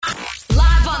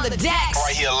on the decks.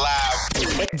 Right here live.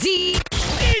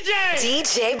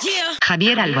 DJ. Yeah.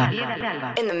 Javier Alba.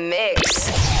 In the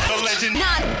mix. The legend.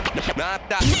 Not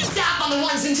that. Stop on the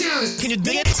ones and twos. Can you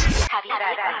dig it?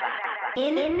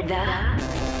 In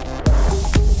the...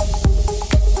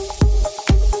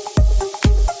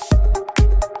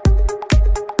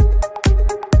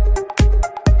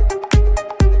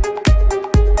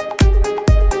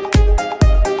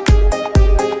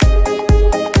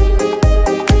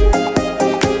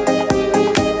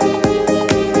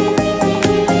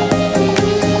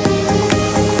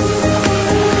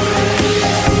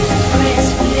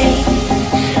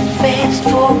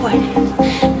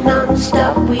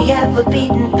 Non-stop, we have a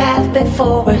beaten path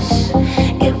before us.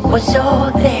 It was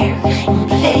all there in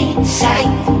plain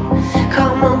sight.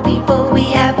 Come on people, we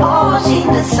have all seen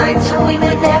the signs, so we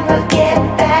will never get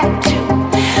back to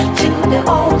the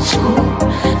old school,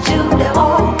 to the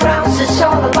old grounds. It's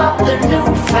all about the new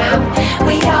found.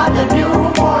 We are the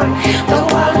newborn, the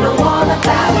world know all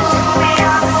about us. We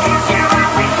are the future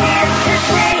and we're here to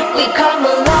stay. We come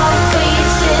a long way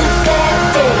since that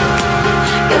day,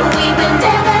 and we will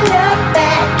never look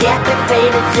back at the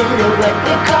faded silhouette.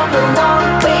 We come a long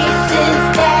way since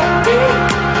that day,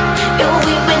 and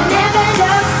we will never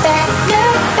look back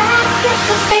at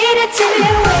the faded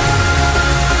silhouette.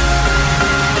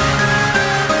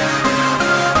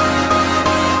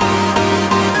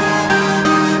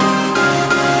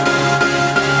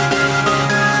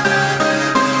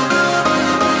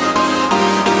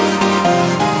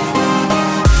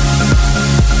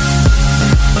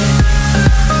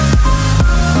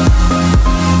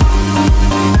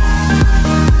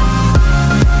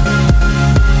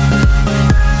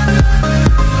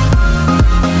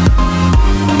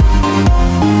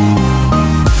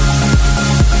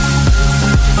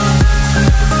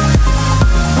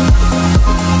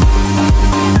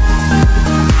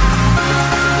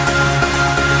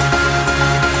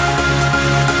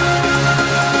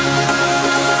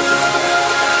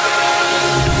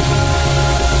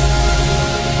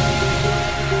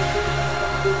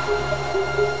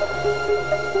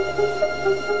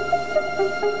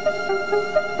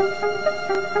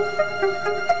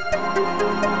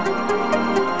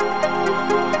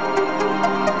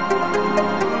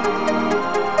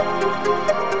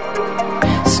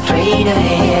 Straight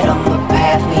ahead on the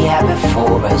path we have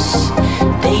before us.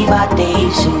 Day by day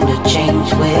soon the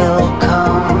change will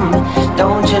come.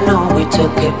 Don't you know we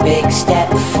took a big step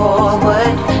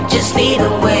forward? Just lead the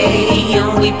way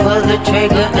and we pull the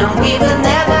trigger, and we will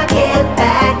never get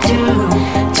back to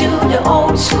the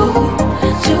old school,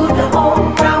 to the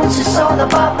old grounds. It's all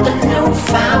about the new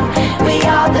found. We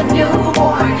are the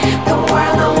newborn, the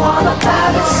world know all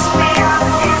about us. We are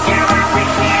the future and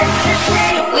we're here to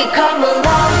stay. We come a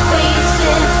long way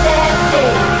since that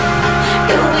day,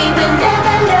 and we will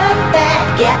never look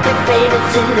back at the faded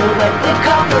silhouette. We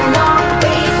come a long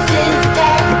way since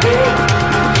that day,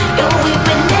 and we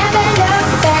will never look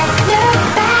back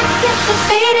at the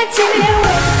faded silhouette.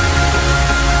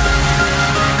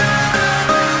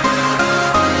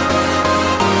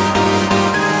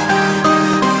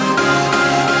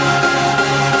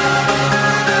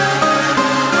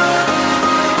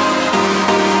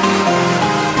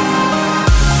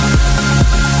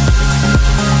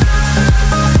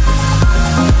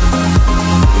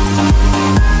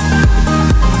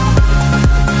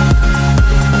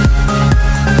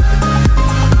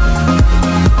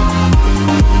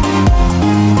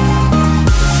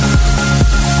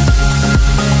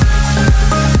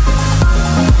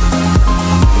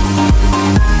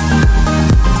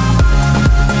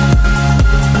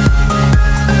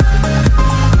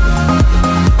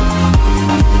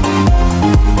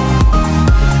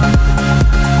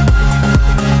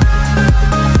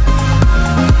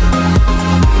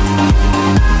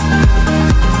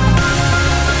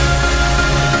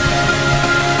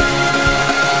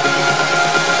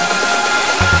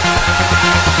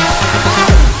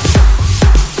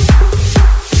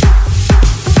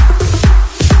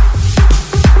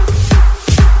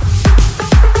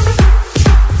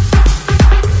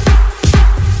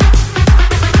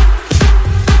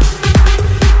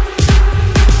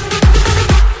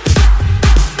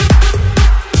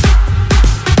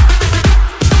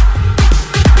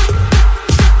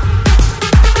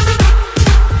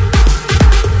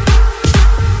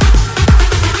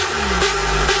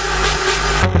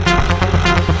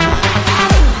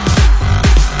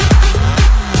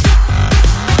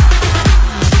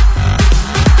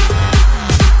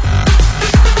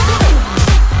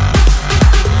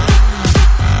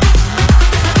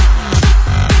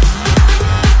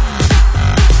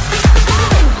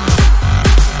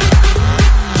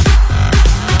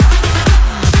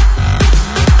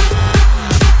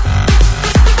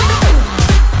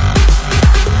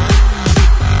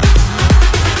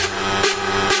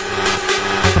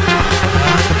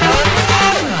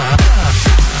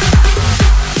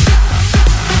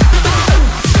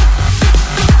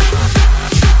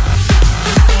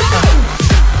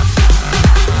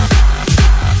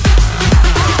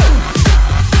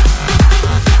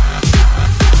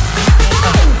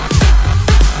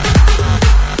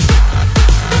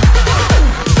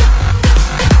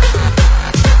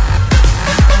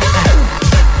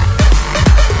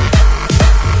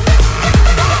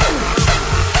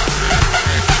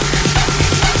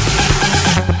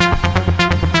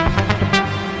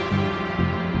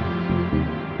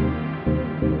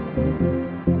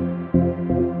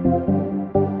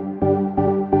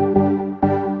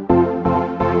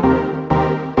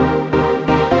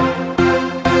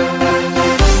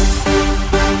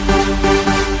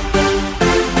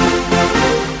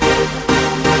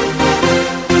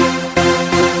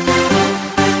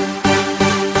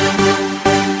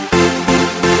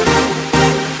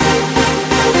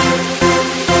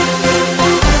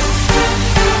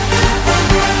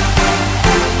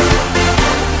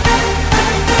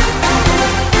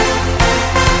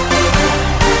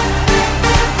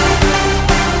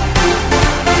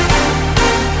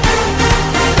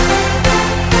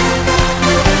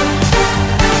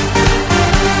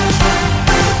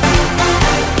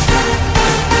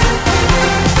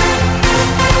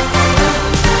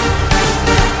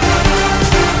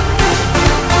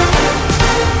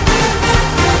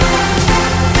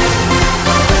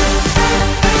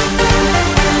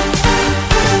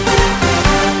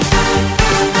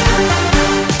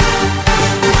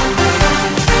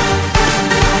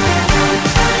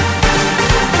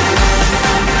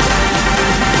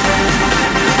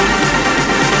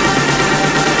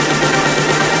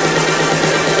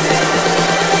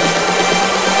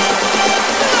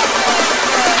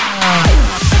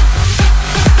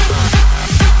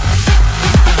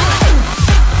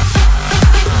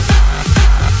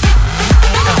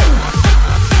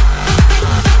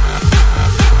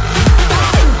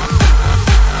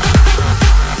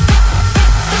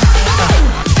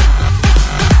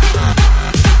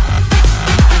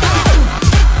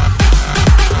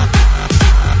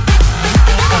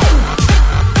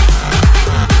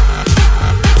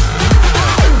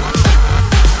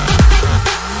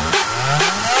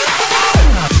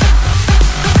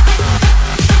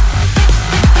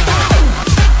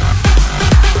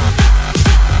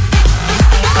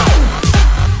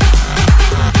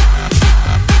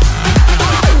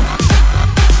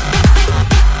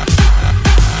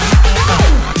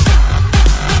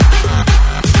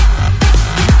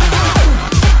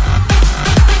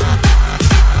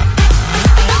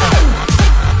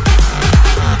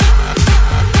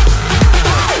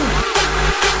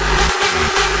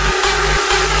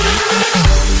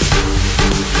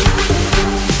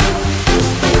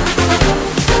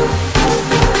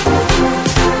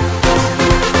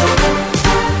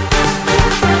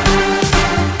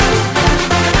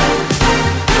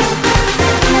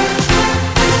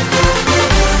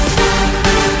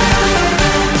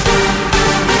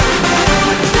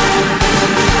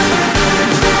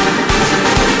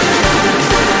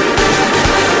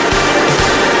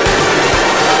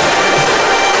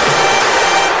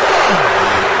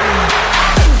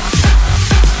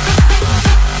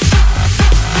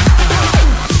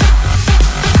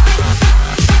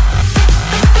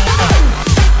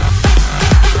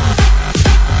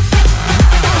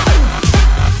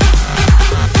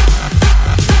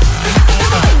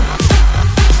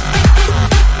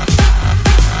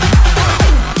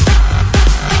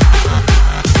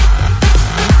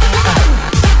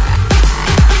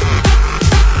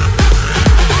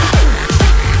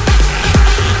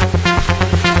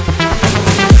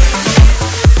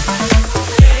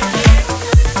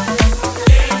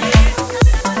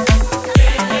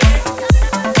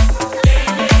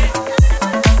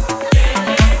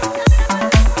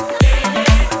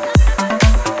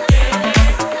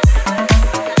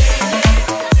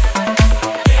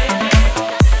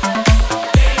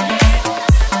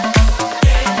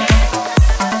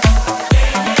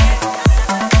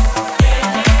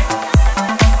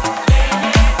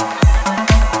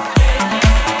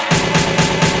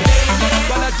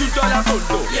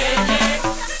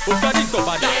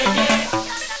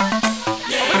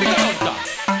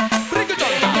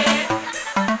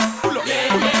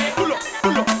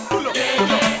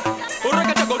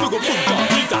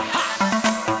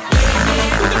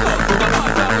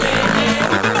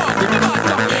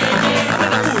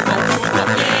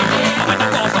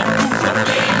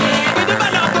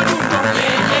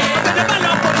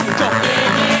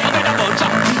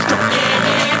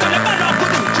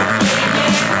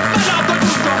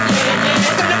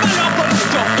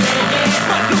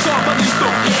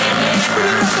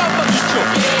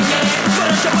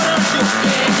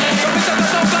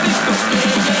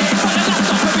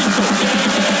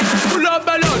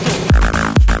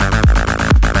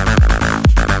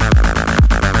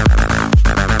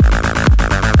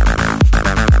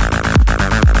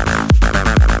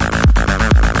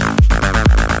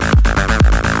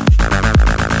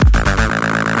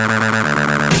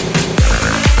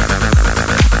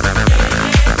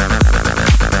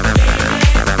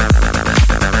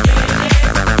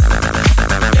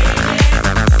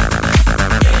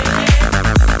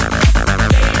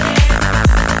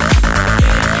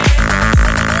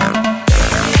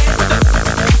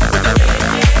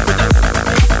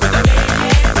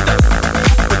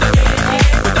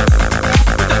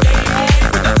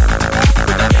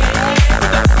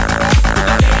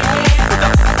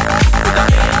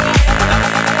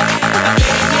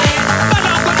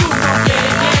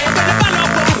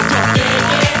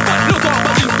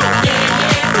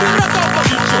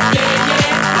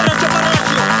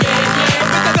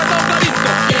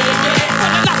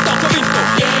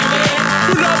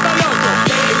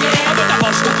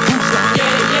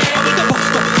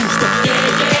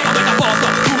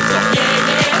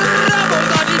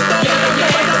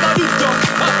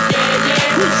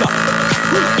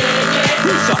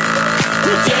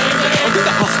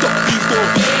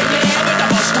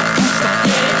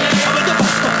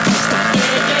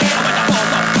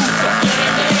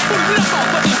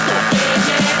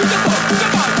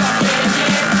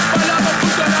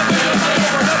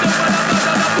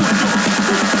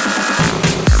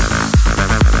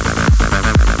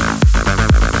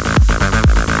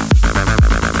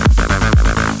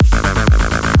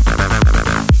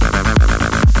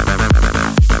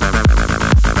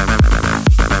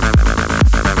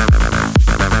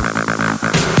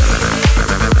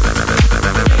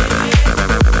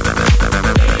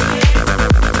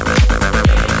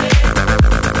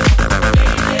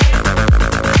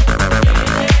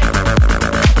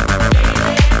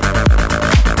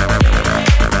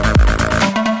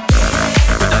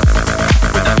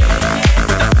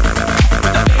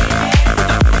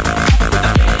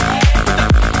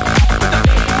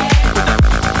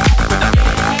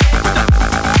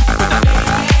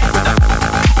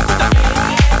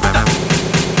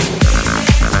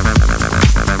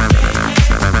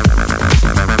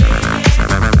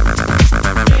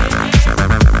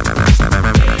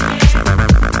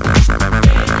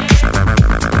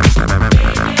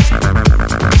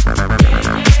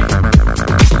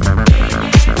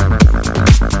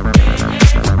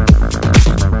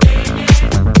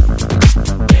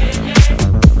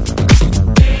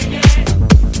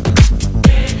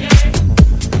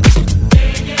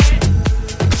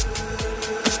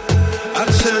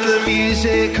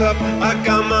 up, I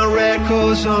got my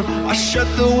records on. I shut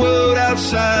the world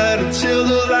outside until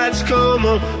the lights come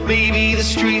on. Maybe the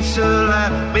streets are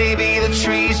alive, maybe the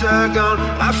trees are gone.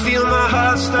 I feel my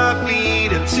heart start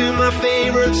beating to my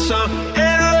favorite song.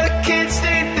 And all the kids,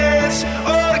 they dance,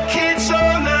 all the kids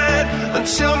all night,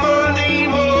 until Monday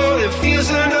morning feels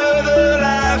another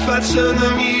life. I turn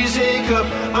the music up,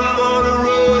 I'm on a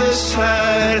roller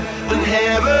slide, when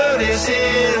heaven is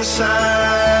inside.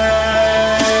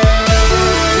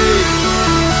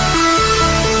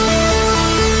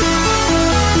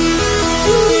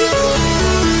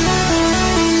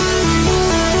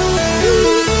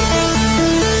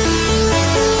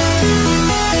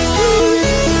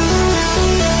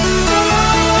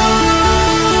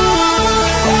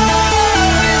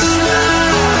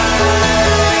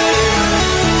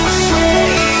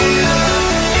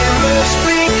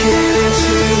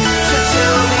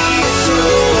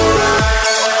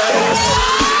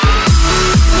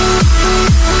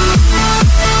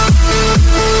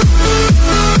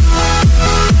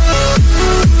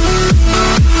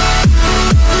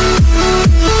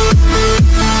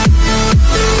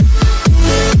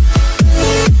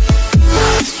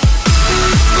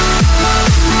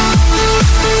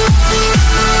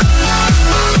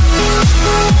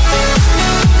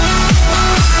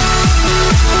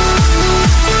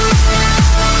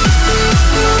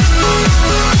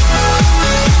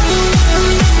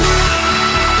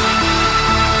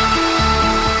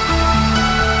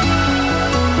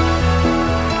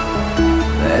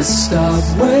 Let's stop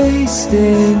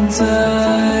wasting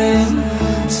time,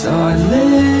 start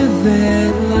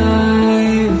living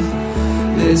life.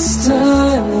 This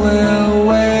time we'll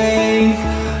wake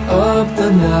up the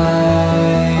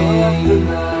night.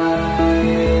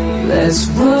 Let's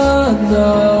run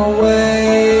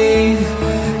away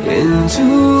into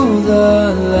the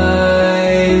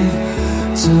light.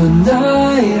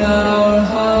 Tonight our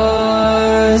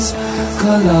hearts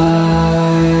collide.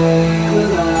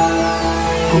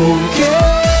 Okay.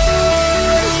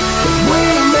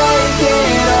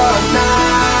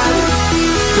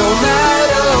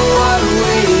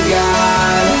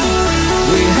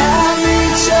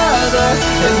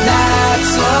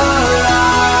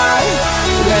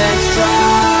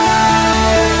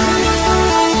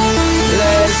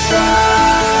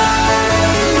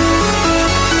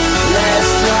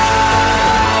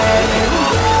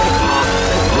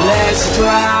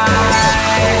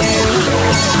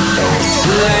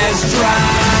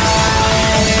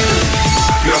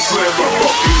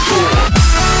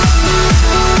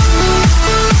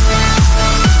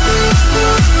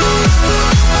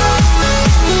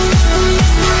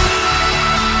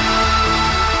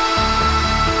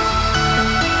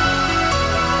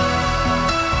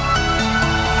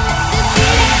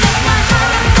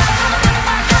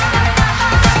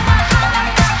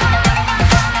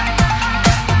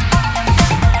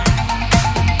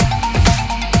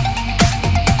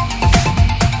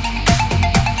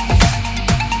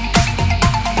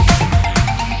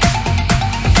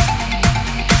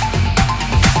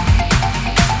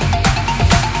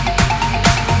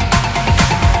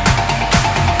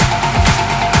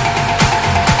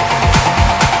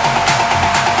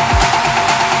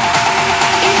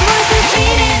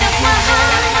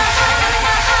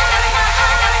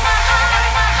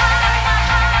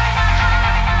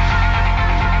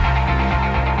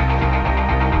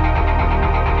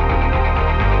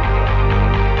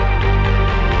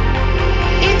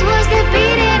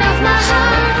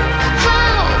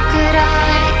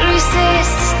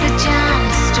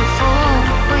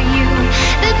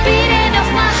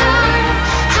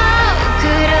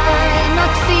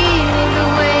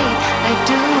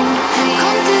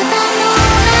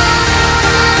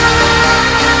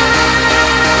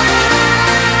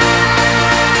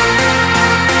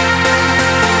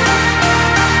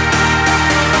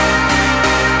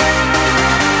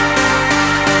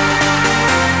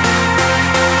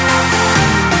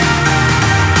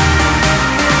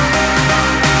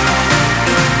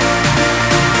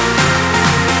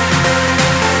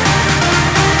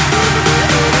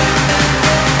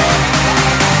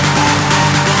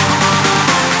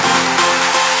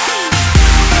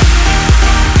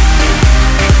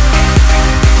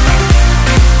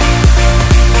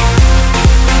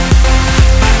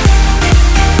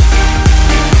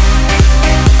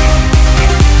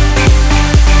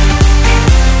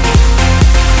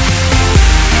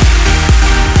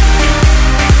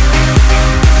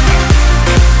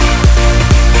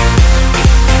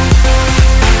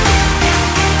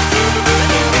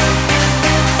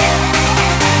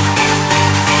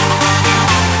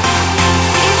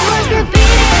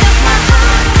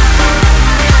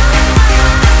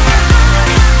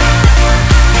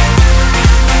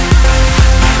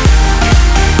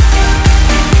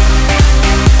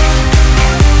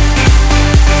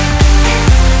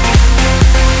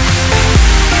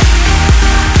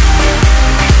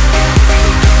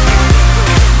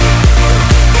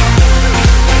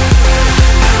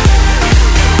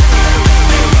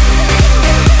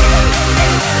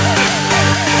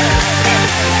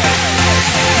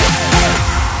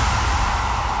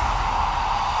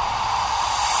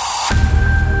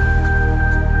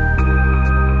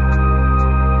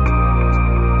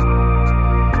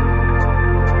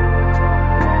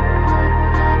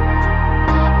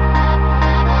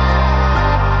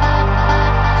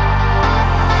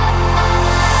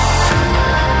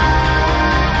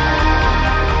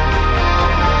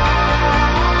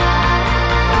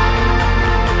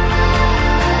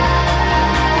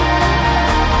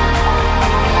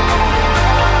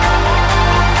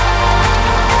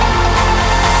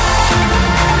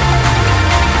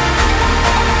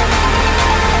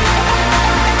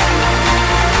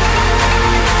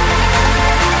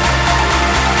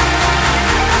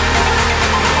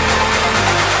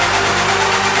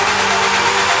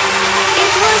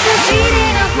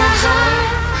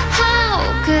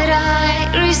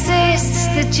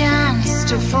 chance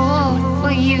to fall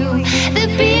for you. The